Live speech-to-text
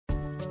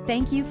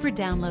Thank you for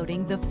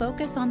downloading the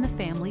Focus on the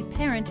Family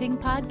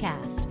Parenting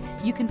Podcast.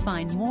 You can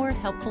find more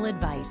helpful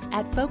advice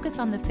at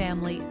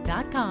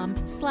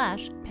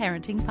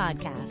focusonthefamily.com/parenting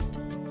podcast.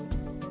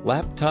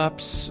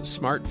 Laptops,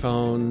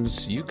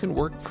 smartphones, you can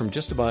work from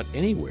just about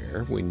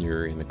anywhere when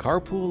you're in the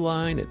carpool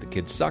line, at the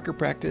kids' soccer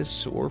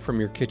practice, or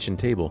from your kitchen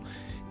table.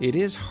 It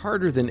is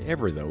harder than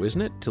ever, though,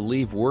 isn't it, to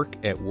leave work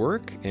at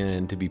work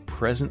and to be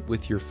present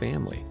with your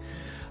family?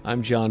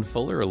 I'm John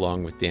Fuller,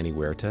 along with Danny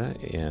Huerta,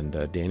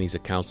 and Danny's a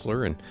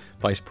counselor and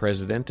vice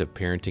president of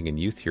parenting and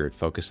youth here at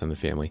Focus on the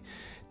Family.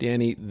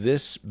 Danny,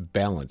 this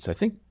balance, I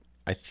think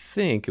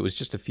it was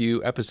just a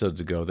few episodes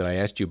ago that I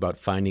asked you about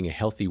finding a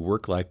healthy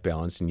work-life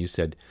balance, and you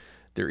said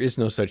there is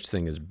no such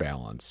thing as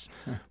balance.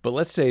 But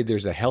let's say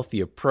there's a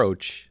healthy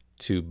approach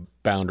to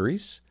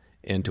boundaries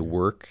and to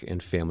work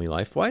and family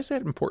life. Why is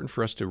that important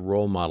for us to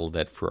role model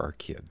that for our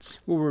kids?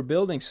 Well, we're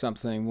building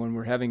something when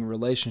we're having a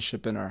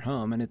relationship in our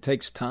home, and it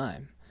takes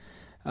time.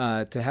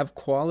 To have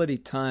quality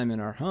time in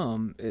our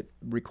home, it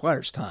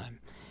requires time.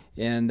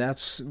 And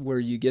that's where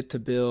you get to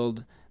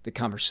build the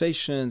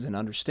conversations and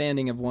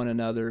understanding of one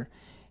another.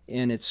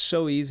 And it's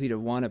so easy to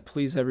want to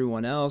please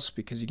everyone else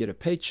because you get a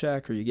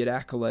paycheck or you get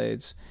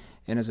accolades.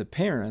 And as a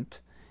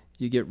parent,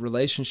 you get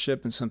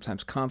relationship and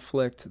sometimes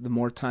conflict. The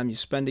more time you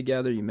spend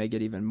together, you may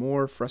get even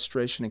more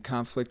frustration and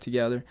conflict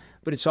together.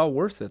 But it's all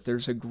worth it.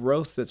 There's a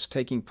growth that's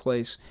taking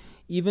place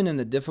even in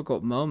the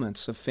difficult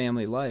moments of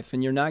family life.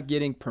 And you're not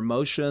getting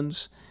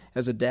promotions.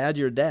 As a dad,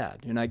 you're a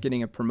dad. You're not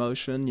getting a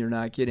promotion. You're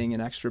not getting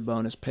an extra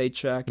bonus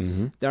paycheck.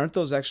 Mm-hmm. There aren't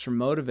those extra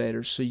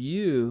motivators. So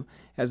you,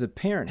 as a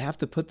parent, have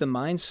to put the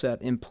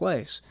mindset in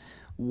place.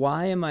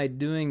 Why am I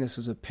doing this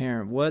as a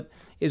parent? What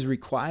is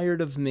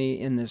required of me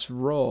in this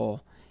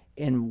role,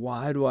 and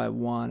why do I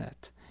want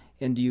it?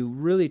 And do you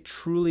really,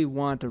 truly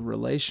want a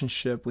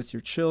relationship with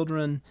your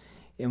children?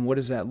 And what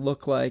does that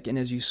look like? And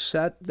as you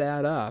set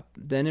that up,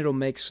 then it'll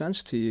make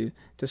sense to you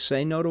to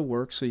say no to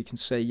work so you can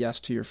say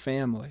yes to your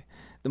family.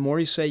 The more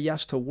you say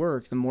yes to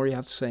work, the more you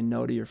have to say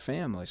no to your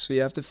family. So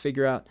you have to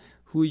figure out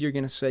who you're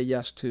going to say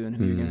yes to and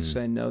who you're going to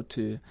say no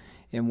to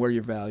and where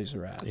your values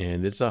are at.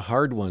 And it's a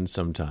hard one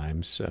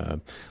sometimes.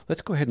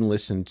 Let's go ahead and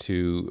listen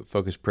to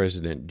Focus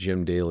President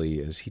Jim Daly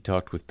as he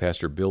talked with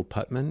Pastor Bill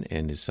Putman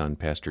and his son,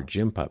 Pastor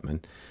Jim Putman.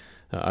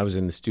 I was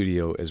in the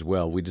studio as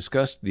well. We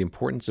discussed the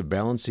importance of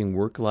balancing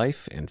work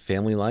life and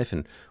family life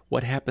and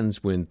what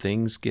happens when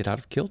things get out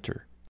of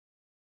kilter.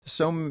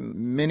 So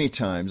many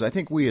times, I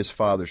think we as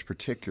fathers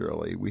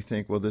particularly, we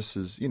think, well, this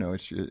is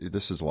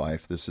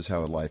life. This is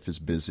how life is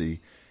busy,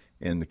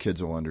 and the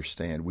kids will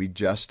understand. We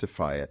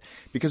justify it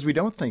because we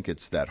don't think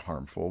it's that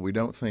harmful. We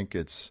don't think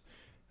it's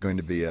going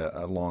to be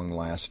a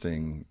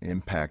long-lasting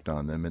impact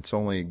on them. It's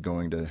only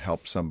going to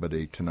help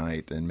somebody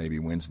tonight and maybe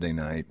Wednesday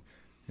night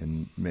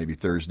and maybe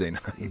Thursday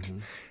night. Mm-hmm.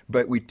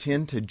 But we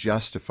tend to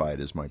justify it,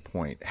 is my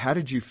point. How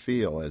did you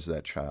feel as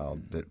that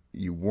child that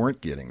you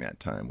weren't getting that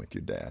time with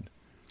your dad?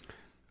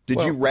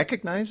 Did you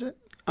recognize it?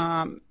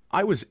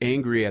 I was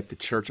angry at the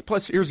church.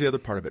 Plus, here's the other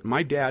part of it.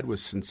 My dad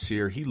was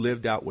sincere. He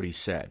lived out what he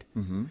said.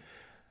 Mm-hmm.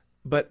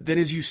 But then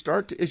as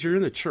you're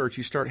in the church,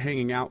 you start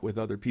hanging out with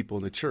other people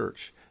in the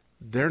church.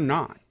 They're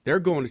not. They're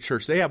going to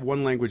church. They have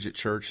one language at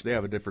church. They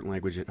have a different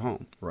language at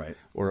home, right,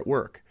 or at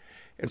work.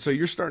 And so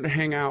you're starting to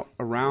hang out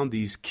around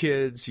these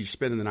kids. You're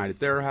spending the night at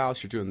their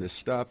house. You're doing this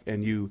stuff.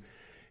 And you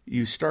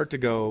start to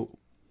go,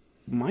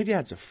 my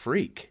dad's a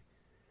freak.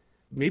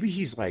 Maybe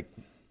he's like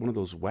one of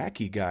those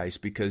wacky guys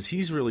because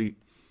he's really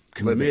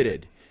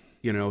committed.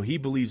 You know, he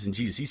believes in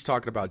Jesus. He's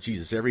talking about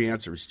Jesus. Every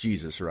answer is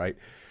Jesus, right?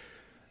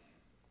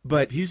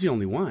 But he's the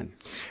only one.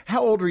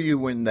 How old were you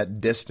when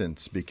that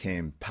distance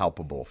became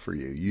palpable for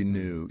you? You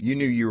knew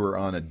you were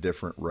on a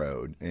different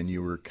road and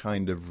you were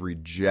kind of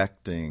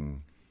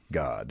rejecting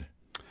God.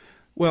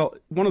 Well,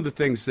 one of the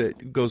things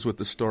that goes with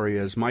the story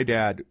is my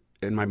dad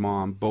and my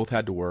mom both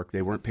had to work.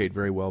 They weren't paid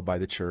very well by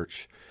the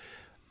church.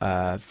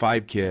 5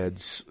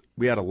 kids.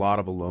 We had a lot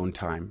of alone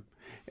time.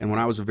 And when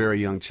I was a very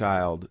young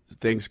child,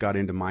 things got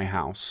into my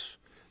house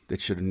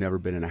that should have never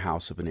been in a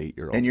house of an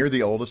 8-year-old. And you're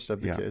the oldest of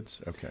the kids?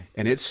 Okay.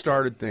 And it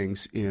started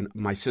things in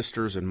my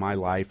sisters and my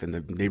life and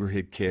the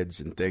neighborhood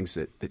kids and things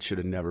that should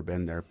have never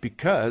been there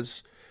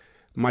because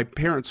my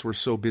parents were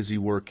so busy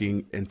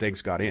working and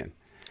things got in.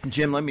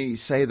 Jim, let me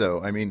say,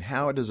 though, I mean,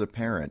 how does a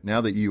parent,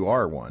 now that you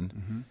are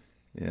one,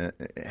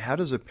 how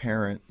does a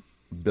parent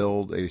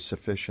build a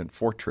sufficient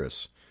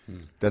fortress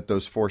that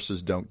those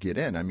forces don't get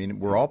in? I mean,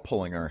 we're all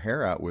pulling our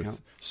hair out with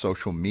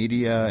social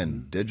media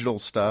and digital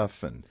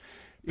stuff and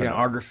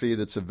pornography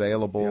that's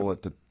available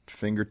at the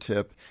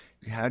fingertip.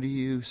 How do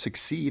you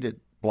succeed at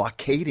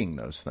blockading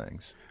those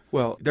things?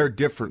 Well, there are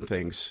different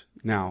things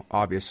now,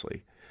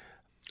 obviously.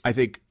 I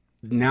think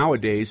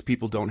nowadays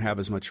people don't have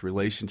as much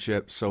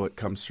relationship, so it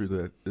comes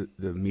through the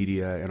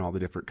media and all the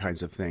different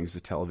kinds of things, the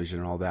television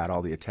and all that,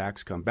 all the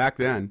attacks come. Back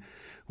then,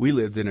 we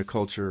lived in a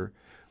culture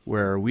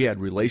where we had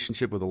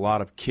relationship with a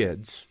lot of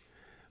kids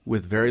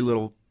with very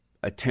little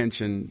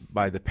attention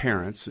by the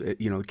parents.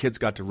 The kids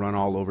got to run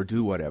all over,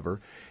 do whatever.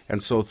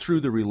 And so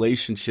through the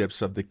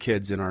relationships of the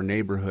kids in our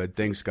neighborhood,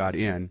 things got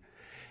in.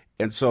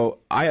 And so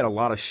I had a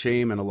lot of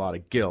shame and a lot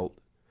of guilt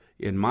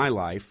in my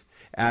life,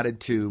 added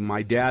to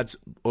my dad's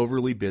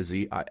overly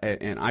busy,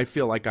 and I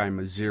feel like I'm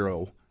a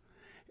zero,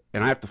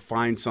 and I have to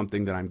find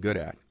something that I'm good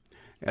at.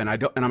 And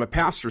I'm a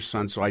pastor's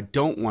son, so I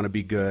don't want to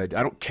be good.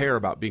 I don't care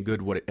about being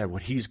good at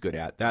what he's good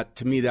at. That,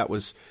 to me, that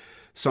was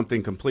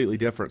something completely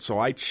different. So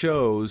I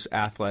chose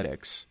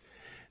athletics.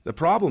 The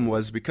problem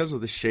was, because of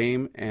the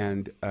shame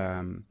and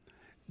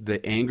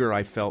the anger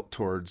I felt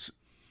towards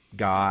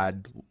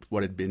God,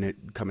 what had been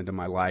come into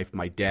my life,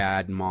 my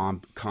dad,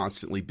 mom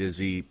constantly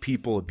busy,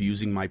 people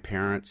abusing my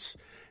parents,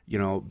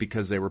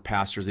 because they were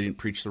pastors. They didn't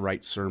preach the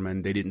right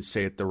sermon. They didn't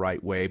say it the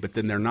right way. But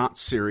then they're not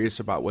serious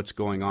about what's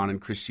going on in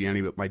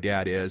Christianity, but my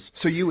dad is.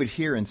 So you would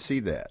hear and see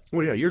that.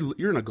 Well, yeah,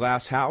 you're in a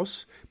glass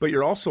house, but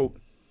you're also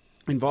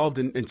involved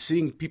in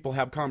seeing people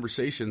have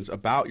conversations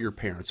about your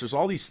parents. There's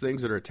all these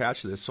things that are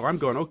attached to this. So I'm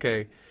going,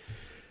 okay,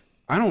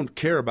 I don't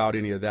care about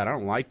any of that. I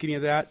don't like any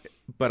of that,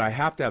 but I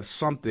have to have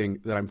something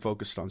that I'm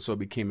focused on. So it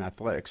became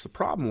athletics. The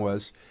problem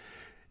was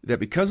that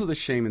because of the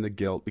shame and the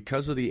guilt,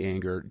 because of the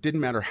anger, it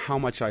didn't matter how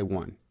much I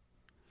won.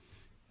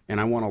 And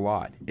I won a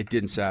lot. It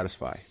didn't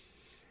satisfy.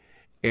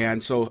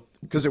 And so...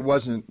 Because it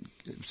wasn't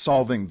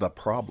solving the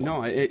problem.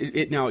 No,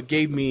 it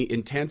gave me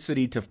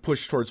intensity to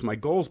push towards my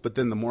goals, but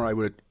then the more I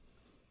would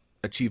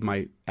achieve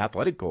my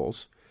athletic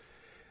goals,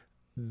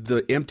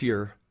 the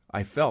emptier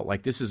I felt.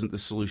 Like, this isn't the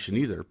solution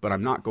either, but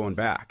I'm not going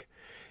back.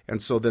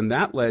 And so then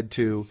that led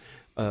to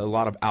a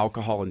lot of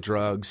alcohol and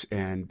drugs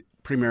and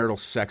premarital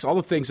sex, all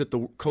the things that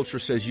the culture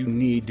says you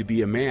need to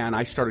be a man.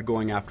 I started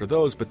going after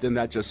those, but then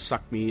that just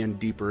sucked me in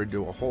deeper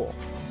into a hole.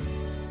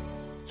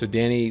 So,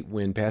 Danny,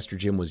 when Pastor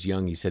Jim was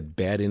young, he said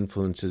bad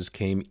influences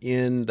came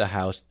in the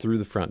house through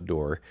the front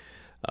door.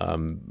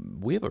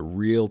 We have a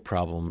real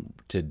problem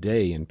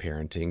today in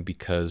parenting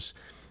because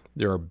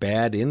there are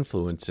bad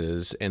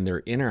influences and they're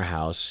in our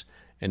house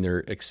and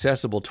they're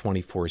accessible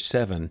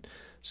 24/7.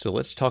 So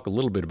let's talk a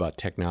little bit about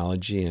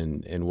technology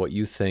and what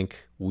you think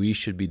we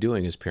should be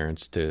doing as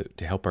parents to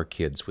help our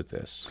kids with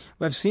this.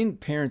 Well, I've seen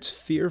parents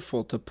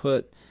fearful to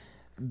put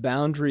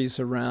boundaries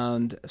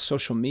around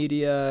social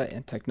media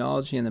and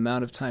technology and the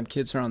amount of time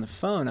kids are on the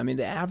phone. I mean,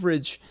 the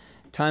average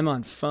time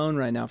on phone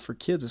right now for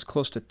kids is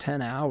close to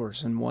 10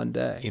 hours in one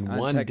day. In on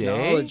one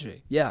technology.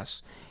 day?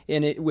 Yes.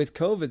 And with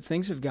COVID,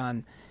 things have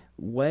gone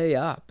way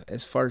up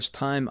as far as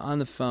time on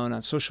the phone,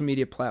 on social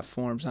media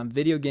platforms, on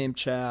video game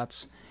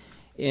chats.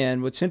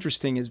 And what's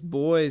interesting is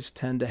boys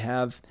tend to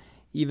have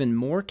even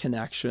more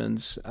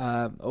connections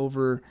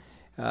over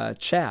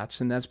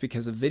chats, and that's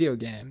because of video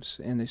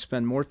games, and they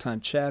spend more time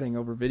chatting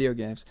over video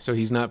games. So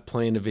he's not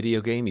playing a video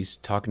game, he's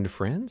talking to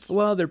friends?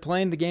 Well, they're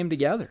playing the game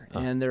together,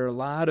 and there are a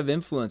lot of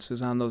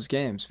influences on those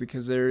games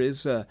because there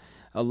is a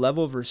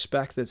level of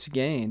respect that's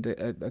gained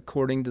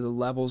according to the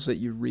levels that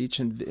you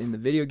reach in the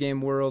video game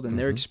world, and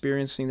they're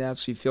experiencing that,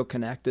 so you feel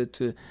connected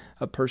to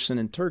a person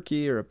in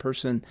Turkey or a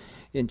person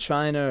in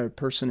China or a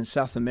person in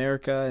South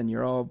America, and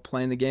you're all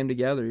playing the game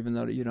together even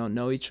though you don't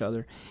know each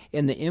other.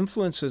 And the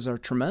influences are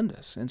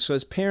tremendous. And so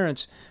as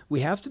parents, we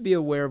have to be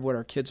aware of what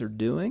our kids are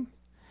doing,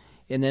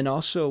 and then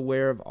also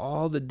aware of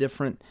all the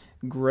different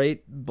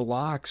great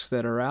blocks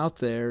that are out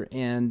there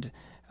and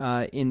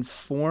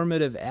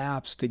informative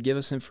apps to give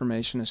us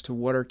information as to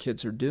what our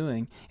kids are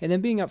doing, and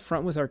then being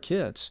upfront with our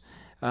kids.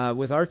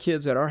 With our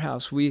kids at our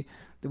house, we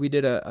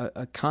did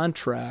a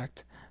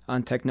contract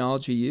on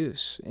technology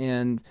use,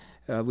 and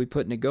we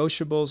put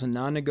negotiables and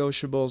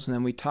non-negotiables, and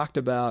then we talked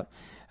about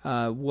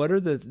what are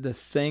the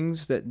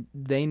things that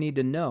they need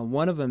to know.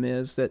 One of them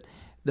is that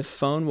the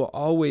phone will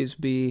always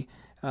be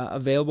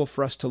available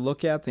for us to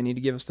look at. They need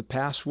to give us the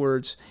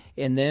passwords.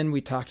 And then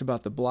we talked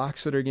about the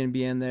blocks that are going to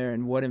be in there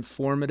and what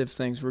informative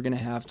things we're going to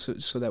have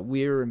so that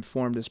we're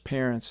informed as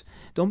parents.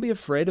 Don't be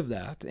afraid of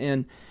that.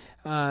 And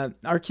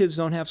our kids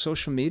don't have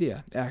social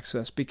media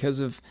access because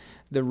of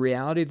the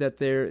reality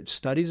that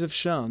studies have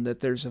shown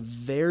that there's a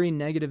very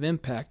negative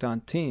impact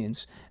on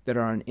teens that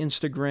are on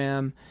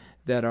Instagram,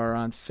 that are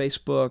on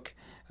Facebook.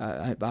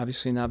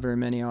 Obviously, not very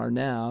many are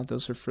now.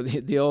 Those are for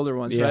the older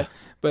ones, right?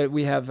 But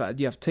you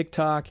have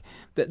TikTok.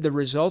 The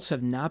results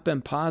have not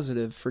been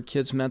positive for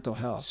kids' mental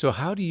health. So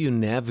how do you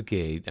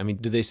navigate? I mean,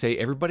 do they say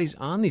everybody's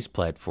on these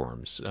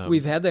platforms?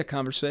 We've had that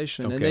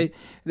conversation. Okay.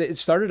 And it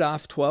started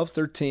off 12,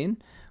 13,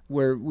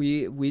 where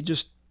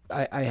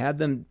I had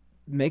them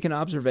make an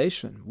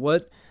observation.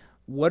 What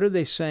are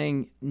they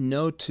saying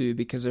no to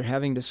because they're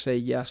having to say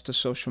yes to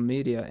social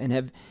media,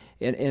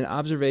 and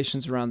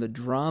observations around the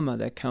drama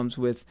that comes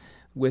with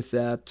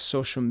that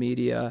social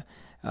media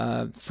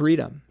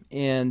freedom.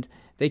 And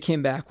they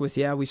came back with,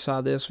 we saw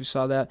this, we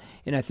saw that.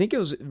 And I think it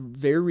was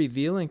very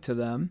revealing to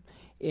them.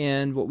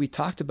 And what we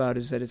talked about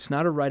is that it's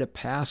not a rite of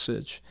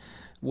passage.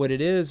 What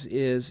it is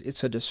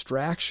it's a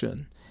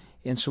distraction.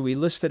 And so we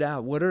listed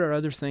out, what are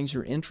other things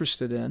you're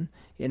interested in?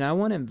 And I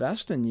want to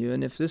invest in you.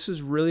 And if this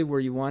is really where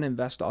you want to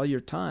invest all your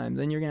time,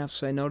 then you're going to have to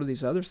say no to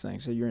these other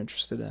things that you're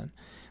interested in.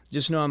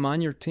 Just know I'm on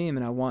your team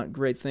and I want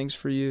great things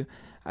for you.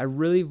 I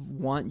really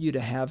want you to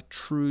have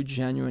true,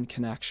 genuine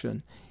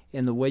connection.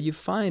 And the way you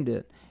find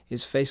it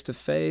is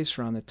face-to-face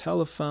or on the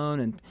telephone,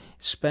 and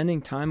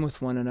spending time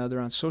with one another.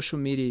 On social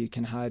media, you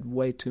can hide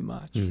way too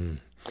much. Mm-hmm.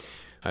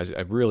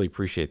 I really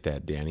appreciate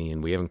that, Danny,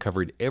 and we haven't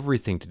covered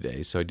everything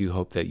today, so I do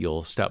hope that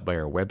you'll stop by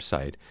our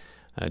website.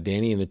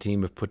 Danny and the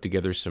team have put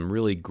together some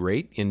really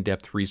great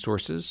in-depth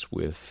resources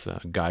with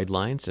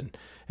guidelines and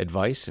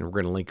advice, and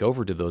we're going to link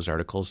over to those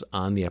articles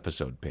on the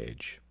episode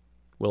page.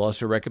 We'll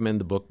also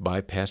recommend the book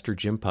by Pastor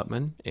Jim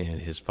Putman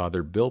and his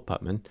father, Bill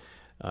Putman.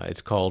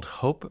 It's called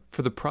Hope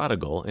for the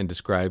Prodigal and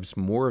describes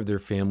more of their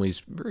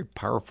family's very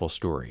powerful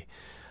story.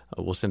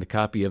 We'll send a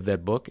copy of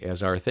that book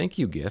as our thank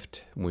you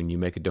gift when you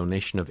make a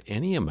donation of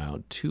any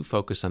amount to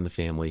Focus on the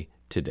Family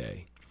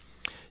today.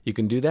 You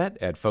can do that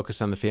at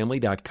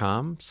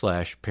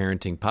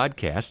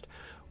focusonthefamily.com/parentingpodcast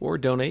or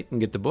donate and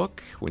get the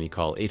book when you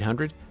call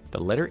 800, the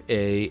letter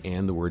A,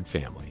 and the word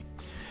family.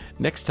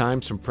 Next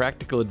time, some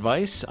practical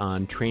advice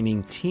on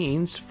training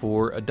teens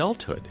for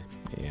adulthood.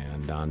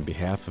 And on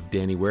behalf of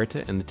Danny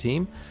Huerta and the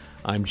team,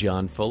 I'm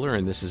John Fuller,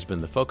 and this has been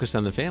the Focus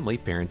on the Family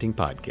Parenting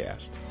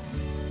Podcast.